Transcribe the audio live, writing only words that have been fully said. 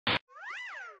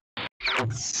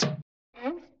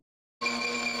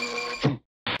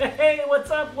Hey, what's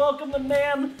up? Welcome to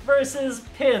Man vs.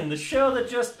 Pin, the show that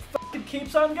just fucking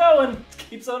keeps on going.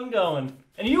 Keeps on going.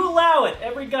 And you allow it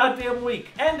every goddamn week.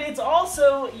 And it's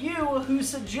also you who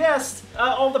suggest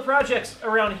all the projects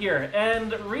around here.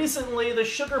 And recently, the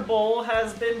Sugar Bowl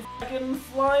has been fucking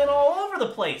flying all over the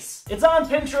place. It's on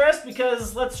Pinterest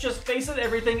because, let's just face it,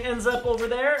 everything ends up over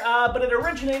there. But it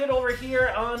originated over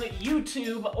here on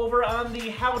YouTube, over on the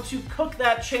How to Cook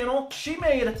That channel. She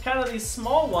made kind of these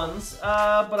small ones,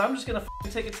 but I'm just gonna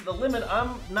take it to the limit.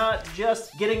 I'm not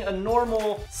just getting a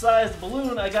normal sized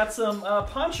balloon, I got some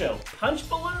poncho. Punch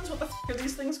balloons? What the f are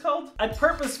these things called? I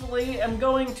purposefully am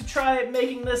going to try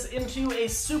making this into a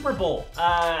Super Bowl.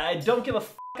 I don't give a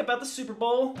f about the Super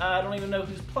Bowl. I don't even know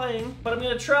who's playing, but I'm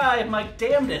gonna try my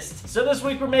damnedest. So this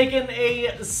week we're making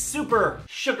a Super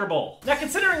Sugar Bowl. Now,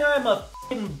 considering I'm a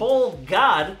f***ing bowl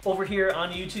god over here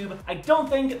on YouTube, I don't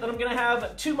think that I'm gonna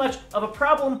have too much of a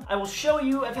problem. I will show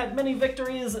you, I've had many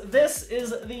victories. This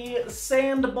is the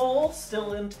sand bowl,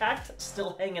 still intact,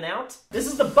 still hanging out. This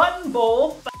is the button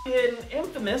bowl, f***ing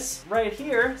infamous, right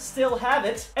here, still have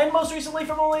it. And most recently,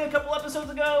 from only a couple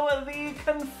episodes ago, the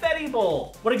confetti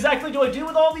bowl. What exactly do I do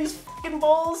with all these f***ing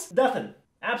bowls? Nothing.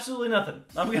 Absolutely nothing.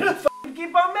 I'm gonna f***ing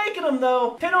keep on making them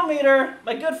though. Pinometer,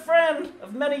 my good friend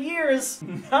of many years,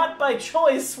 not by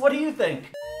choice. What do you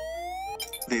think?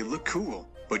 They look cool,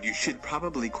 but you should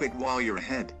probably quit while you're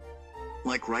ahead.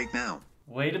 Like right now.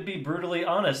 Way to be brutally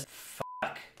honest.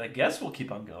 Fuck. I guess we'll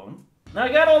keep on going. Now I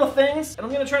got all the things, and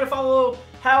I'm gonna try to follow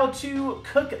how to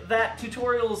cook that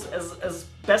tutorials as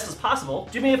best as possible.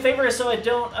 Do me a favor so I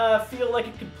don't feel like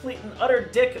a complete and utter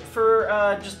dick for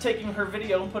just taking her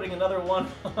video and putting another one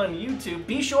on YouTube.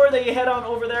 Be sure that you head on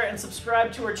over there and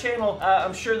subscribe to her channel.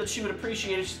 I'm sure that she would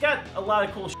appreciate it. She's got a lot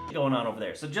of cool shit going on over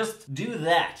there, so just do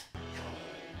that.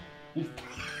 I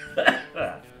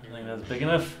think that's big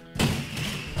enough.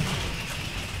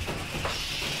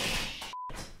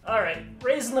 Alright,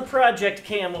 raising the project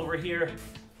cam over here.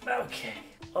 Okay,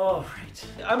 alright.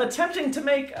 I'm attempting to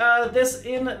make this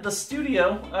in the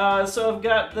studio, so I've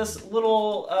got this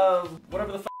little,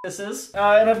 whatever the f this is,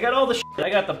 and I've got all the shit. I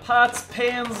got the pots,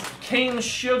 pans, cane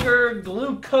sugar,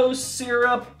 glucose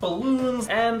syrup, balloons,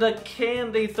 and a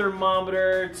candy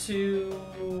thermometer to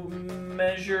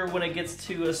measure when it gets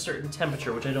to a certain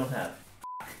temperature, which I don't have.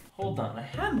 Hold on, I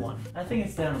had one. I think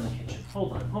it's down in the kitchen.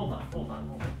 Hold on, hold on, hold on,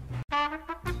 hold on.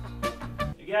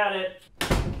 Got it.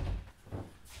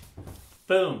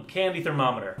 Boom, candy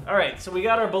thermometer. All right, so we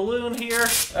got our balloon here,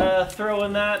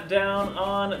 throwing that down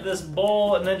on this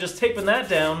bowl and then just taping that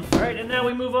down. All right, and now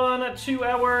we move on to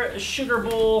our sugar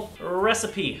bowl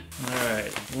recipe. All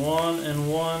right, 1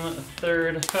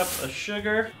 1/3 cup of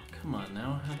sugar. Come on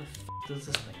now, how the f does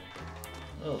this thing?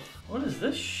 Oh, what is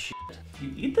this shit?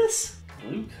 You eat this?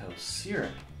 Glucose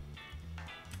syrup.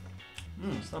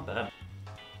 It's not bad.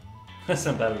 That's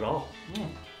not bad at all.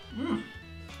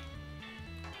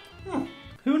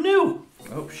 Who knew?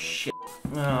 Oh shit.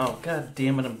 Oh god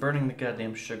damn it, I'm burning the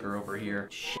goddamn sugar over here.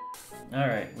 Shit.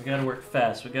 Alright, we gotta work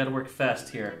fast. We gotta work fast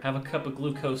here. Have a cup of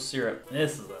glucose syrup.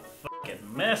 This is a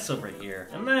fucking mess over here.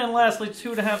 And then lastly,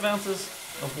 2.5 ounces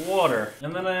of water.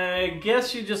 And then I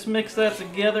guess you just mix that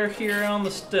together here on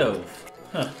the stove.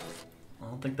 Huh. I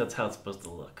don't think that's how it's supposed to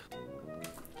look.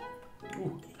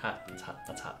 Ooh, hot, that's hot,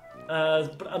 that's hot.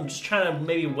 But I'm just trying to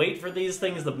maybe wait for these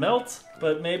things to melt,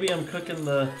 but maybe I'm cooking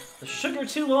the sugar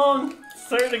too long. It's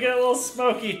starting to get a little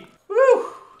smoky.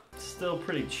 Woo! Still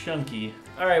pretty chunky.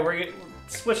 All right, we're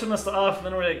switching this off,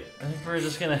 and then I think we're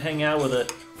just gonna hang out with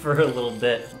it for a little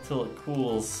bit until it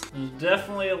cools. There's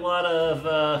definitely a lot of,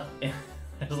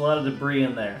 there's a lot of debris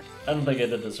in there. I don't think I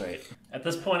did this right. At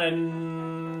this point, I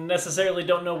necessarily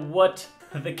don't know what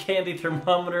the candy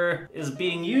thermometer is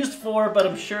being used for, but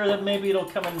I'm sure that maybe it'll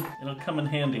come in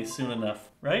handy soon enough,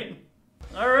 right?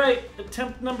 All right,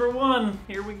 attempt number 1,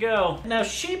 here we go. Now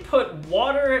she put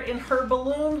water in her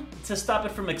balloon to stop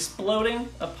it from exploding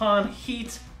upon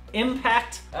heat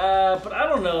impact, but I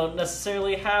don't know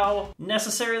necessarily how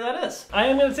necessary that is. I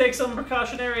am gonna take some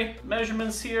precautionary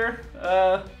measurements here.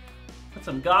 Put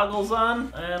some goggles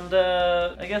on, and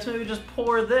I guess maybe just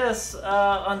pour this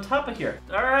on top of here.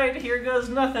 All right, here goes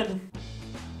nothing.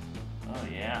 Oh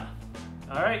yeah.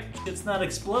 All right, it's not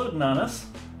exploding on us.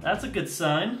 That's a good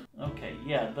sign. Okay,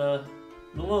 yeah, the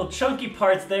little chunky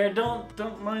parts there,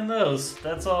 don't mind those.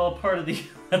 That's all part of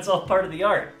the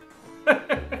art.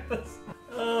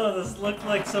 Oh, this looked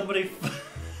like somebody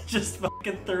just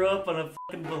fucking threw up on a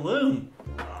fucking balloon.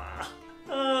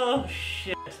 Oh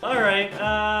shit. Alright,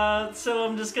 so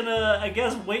I'm just gonna, I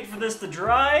guess, wait for this to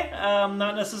dry. I'm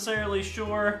not necessarily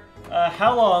sure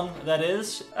how long that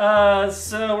is.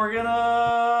 So we're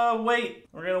gonna wait.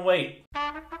 We're gonna wait.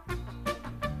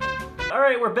 All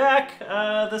right, we're back.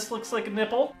 This looks like a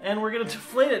nipple, and we're gonna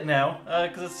deflate it now,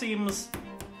 because it seems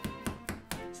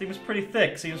pretty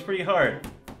thick, seems pretty hard.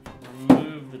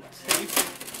 Remove the tape.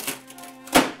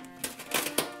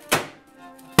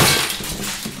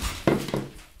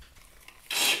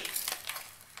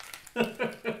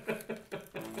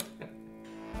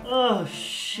 Oh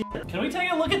shit. Can we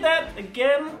take a look at that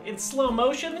again in slow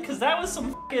motion? Because that was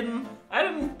some fucking... I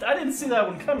didn't see that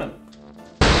one coming.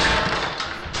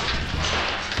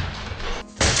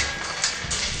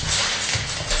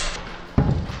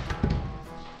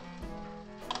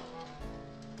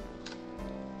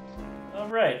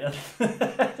 Alright,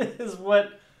 that is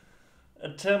what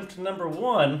attempt number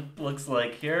 1 looks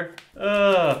like here.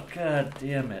 Oh, god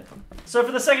damn it. So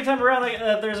for the second time around,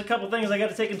 there's a couple things I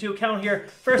got to take into account here.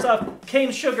 First off,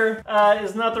 cane sugar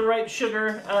is not the right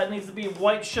sugar. It needs to be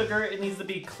white sugar. It needs to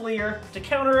be clear. To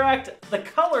counteract the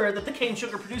color that the cane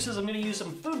sugar produces, I'm going to use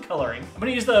some food coloring. I'm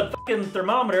going to use the fucking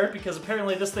thermometer because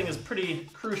apparently this thing is pretty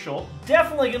crucial.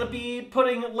 Definitely going to be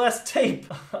putting less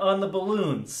tape on the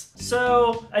balloons.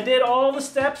 So I did all the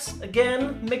steps,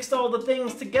 again, mixed all the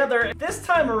things together. This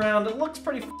time around, it looks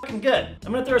pretty fucking good.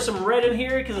 I'm gonna throw some red in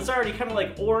here because it's already kind of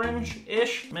like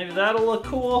orange-ish. Maybe that'll look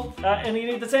cool. And you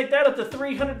need to take that up to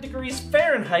 300 degrees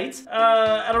Fahrenheit.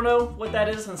 I don't know what that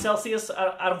is in Celsius.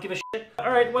 I don't give a shit.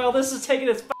 All right, well, this is taking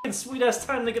its fucking sweet-ass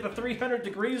time to get to 300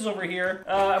 degrees over here.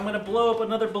 I'm gonna blow up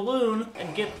another balloon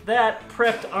and get that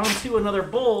prepped onto another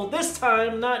bowl. This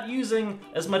time, not using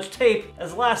as much tape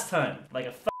as last time. Like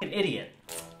a fucking idiot.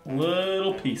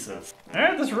 Little pieces.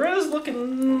 Alright, this red is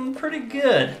looking pretty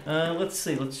good. Let's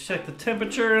see, let's check the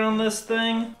temperature on this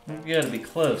thing. We gotta be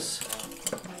close.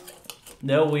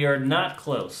 No, we are not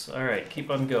close. Alright, keep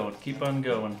on going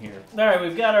here. Alright,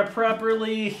 we've got our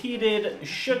properly heated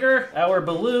sugar, our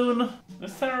balloon.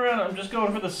 This time around, I'm just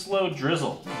going for the slow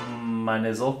drizzle. My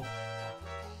nizzle.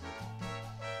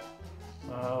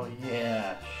 Oh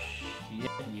yeah, shit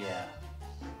yeah.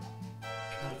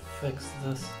 Fix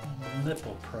this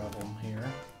nipple problem here.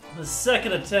 The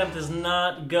second attempt is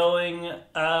not going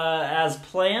as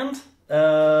planned. It's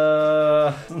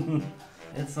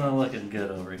not looking good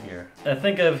over here. I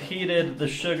think I've heated the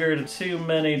sugar to too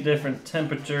many different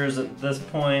temperatures at this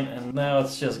point, and now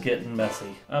it's just getting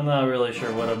messy. I'm not really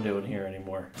sure what I'm doing here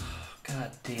anymore.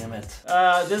 God damn it.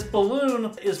 This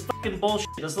balloon is fucking bullshit.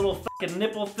 This little fucking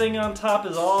nipple thing on top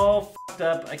is all fucked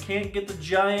up. I can't get the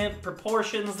giant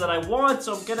proportions that I want,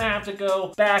 so I'm gonna have to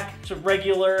go back to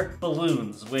regular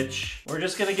balloons, which we're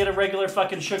just gonna get a regular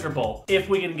fucking sugar bowl. If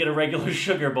we can get a regular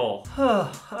sugar bowl.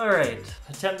 Alright,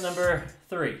 attempt number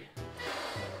 3.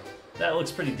 That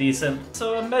looks pretty decent.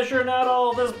 So I'm measuring out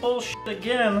all this bullshit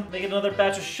again. Make another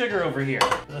batch of sugar over here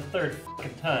for the third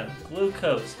fucking time.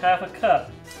 Glucose, half a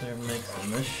cup. They're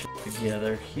mixing this shit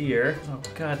together here. Oh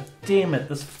god damn it,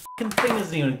 this fucking thing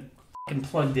isn't even fucking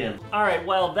plugged in. Alright,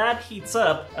 while that heats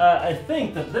up, I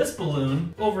think that this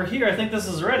balloon over here, I think this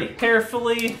is ready.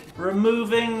 Carefully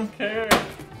removing the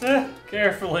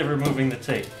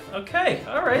tape. Okay,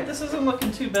 alright, this isn't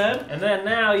looking too bad. And then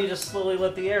now you just slowly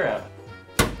let the air out.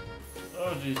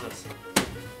 Oh Jesus.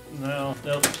 No,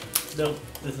 nope,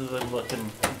 this isn't looking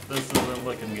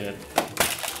good.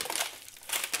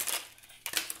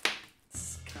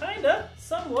 It's kinda,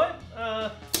 somewhat,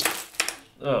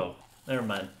 oh, never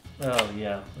mind. Oh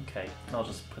yeah, okay, I'll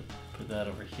just put that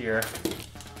over here.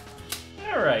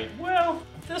 Alright, well,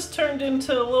 this turned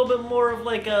into a little bit more of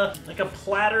like a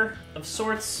platter of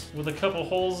sorts with a couple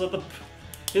holes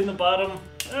in the bottom.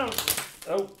 Oh.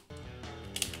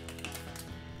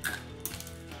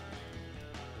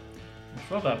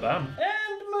 And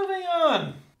moving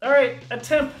on. All right,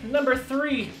 attempt number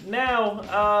 3. Now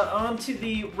onto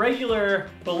the regular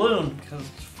balloon, because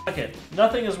fuck it.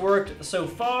 Nothing has worked so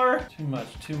far. Too much.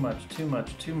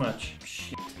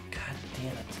 Shit, god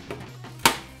damn it.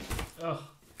 Oh,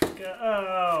 god,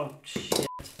 oh, shit.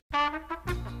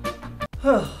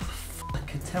 Oh,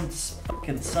 fuck, attempt's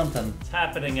fucking something. It's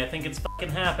happening, I think it's fucking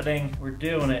happening. We're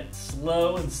doing it.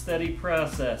 Slow and steady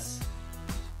process.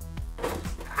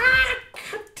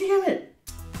 Damn it!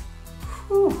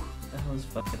 Whew, that was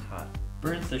fucking hot.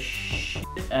 Burnt the shit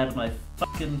out of my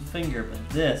fucking finger, but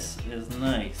this is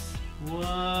nice.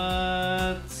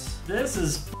 What? This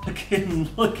is fucking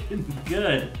looking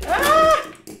good.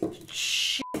 Ah!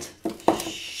 Shit.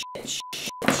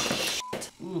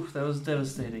 Ooh, that was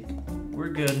devastating. We're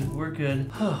good.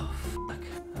 Oh, fuck.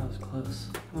 That was close.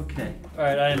 Okay.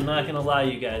 Alright, I am not gonna lie,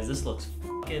 you guys. This looks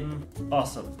fucking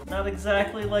awesome. Not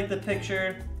exactly like the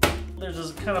picture. There's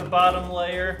this kind of bottom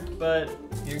layer, but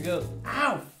here goes.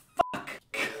 Ow, fuck.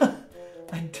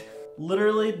 I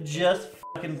literally just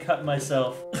fucking cut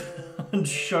myself on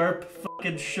sharp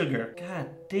fucking sugar. God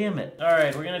damn it. All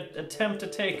right, we're gonna attempt to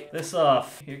take this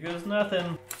off. Here goes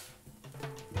nothing.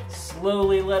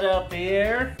 Slowly let out the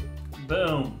air.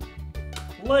 Boom.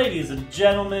 Ladies and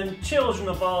gentlemen, children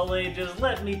of all ages,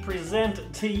 let me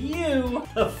present to you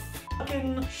the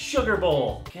fucking sugar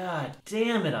bowl. God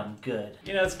damn it, I'm good.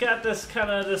 You know, it's got this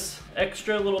this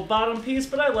extra little bottom piece,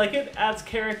 but I like it. Adds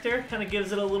character, kind of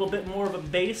gives it a little bit more of a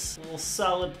base, a little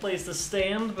solid place to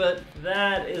stand, but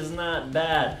that is not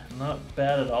bad. Not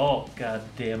bad at all, god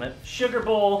damn it. Sugar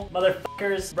bowl,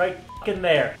 motherfuckers, right fucking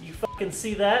there. You fucking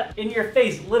see that? In your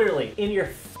face, literally, in your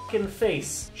fucking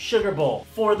face. Sugar bowl,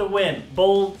 for the win.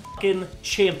 Bowl fucking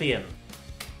champion.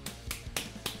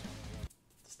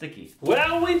 Sticky.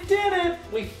 Well, we did it!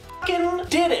 We fucking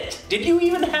did it! Did you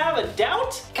even have a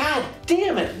doubt? God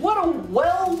damn it, what a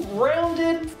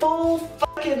well-rounded, full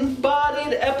fucking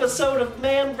bodied episode of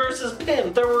Man vs.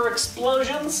 Pin. There were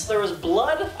explosions, there was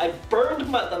blood, I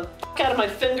burned the fuck out of my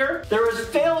finger, there was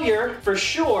failure, for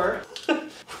sure.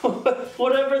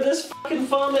 Whatever this fucking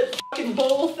vomit fucking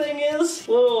bowl thing is.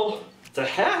 Whoa, it's a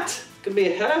hat. Could be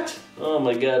a hat. Oh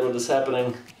my god, what is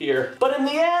happening here? But in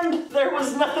the end, there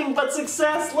was nothing but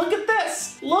success. Look at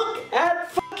this! Look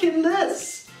at fucking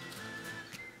this!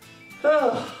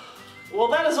 Oh. Well,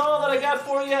 that is all that I got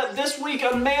for you this week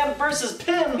on Man vs.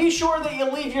 Pin. Be sure that you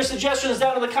leave your suggestions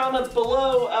down in the comments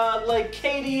below, like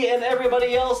Katie and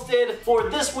everybody else did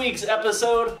for this week's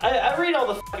episode. I read all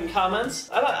the fucking comments.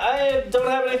 I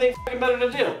don't have anything fucking better to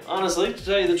do, honestly, to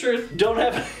tell you the truth. Don't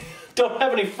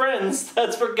have any friends,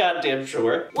 that's for goddamn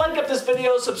sure. Like up this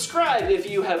video, subscribe if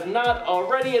you have not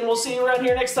already, and we'll see you around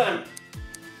here next time.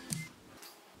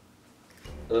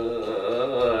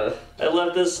 I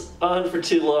left this on for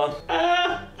too long.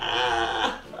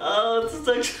 Oh, it's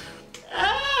such...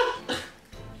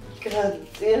 God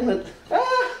damn it.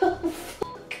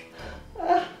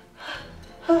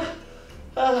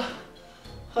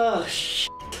 Oh, shit.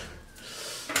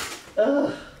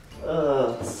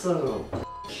 Son of a...